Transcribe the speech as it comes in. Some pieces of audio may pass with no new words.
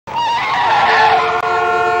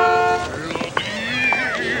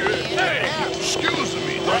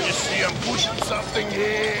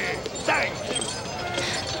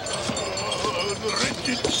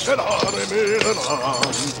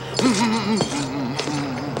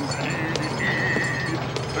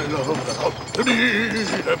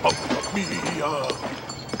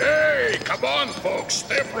Hey, come on, folks,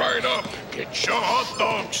 step right up. Get your hot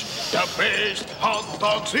dogs. The best hot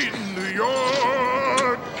dogs in New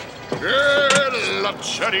York. Hey,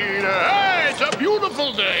 it's a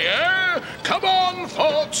beautiful day, eh? Come on,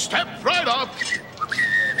 folks, step right up.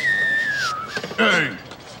 Hey,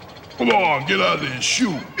 come on, get out of there,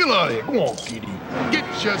 shoot. Get out of here, come on, kitty. Get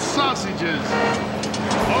your sausages.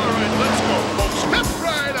 All right, let's go, folks. Step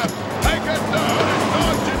right up. Like a dog that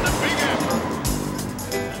dodged in the big apple.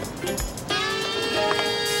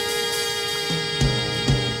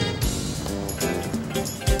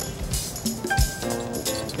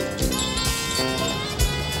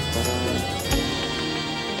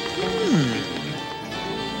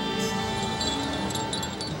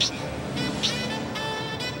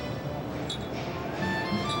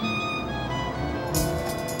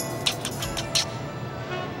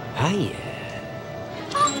 Hiya.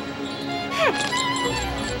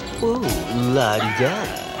 Ooh, la-di-da.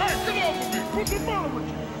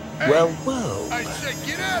 Well, I said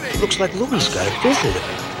get out of here. looks like Louie's got a visitor.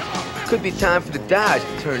 Could be time for the Dodge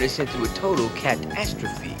to turn this into a total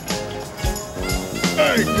catastrophe.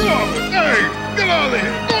 Hey, get off it, hey, get out of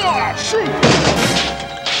here. Oh, shoot.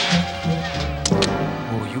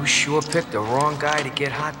 Oh, you sure picked the wrong guy to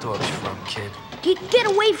get hot dogs from, kid. Get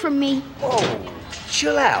away from me. Oh,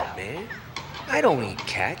 chill out, man. I don't eat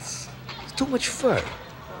cats. It's too much fur.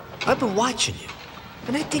 I've been watching you,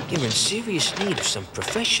 and I think you're in serious need of some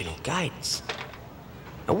professional guidance.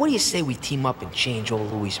 Now, what do you say we team up and change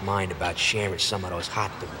old Louie's mind about sharing some of those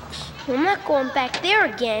hot dogs? I'm not going back there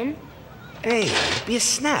again. Hey, be a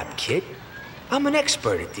snap, kid. I'm an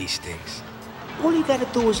expert at these things. All you gotta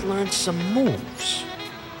do is learn some moves.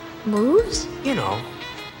 Moves? You know,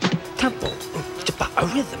 tempo, a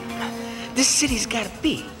rhythm. This city's got a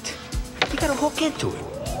beat. You gotta hook into it.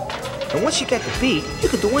 And once you get the beat, you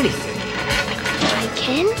can do anything. I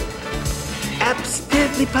can?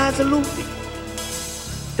 Absolutely, positively.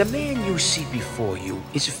 The man you see before you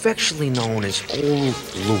is affectionately known as Old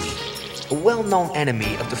Louie, a well-known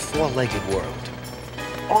enemy of the four-legged world.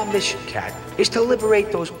 Our mission, Cat, is to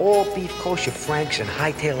liberate those all-beef kosher Franks and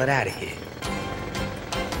hightail it out of here.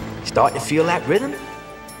 Starting to feel that rhythm?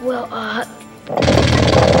 Well,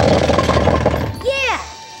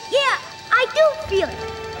 Yeah, I do feel it.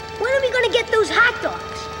 When are we gonna get those hot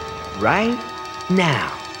dogs? Right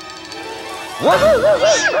now. Hey,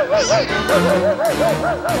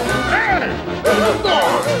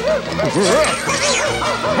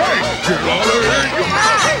 get out of here, you.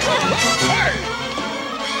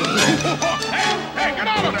 Hey!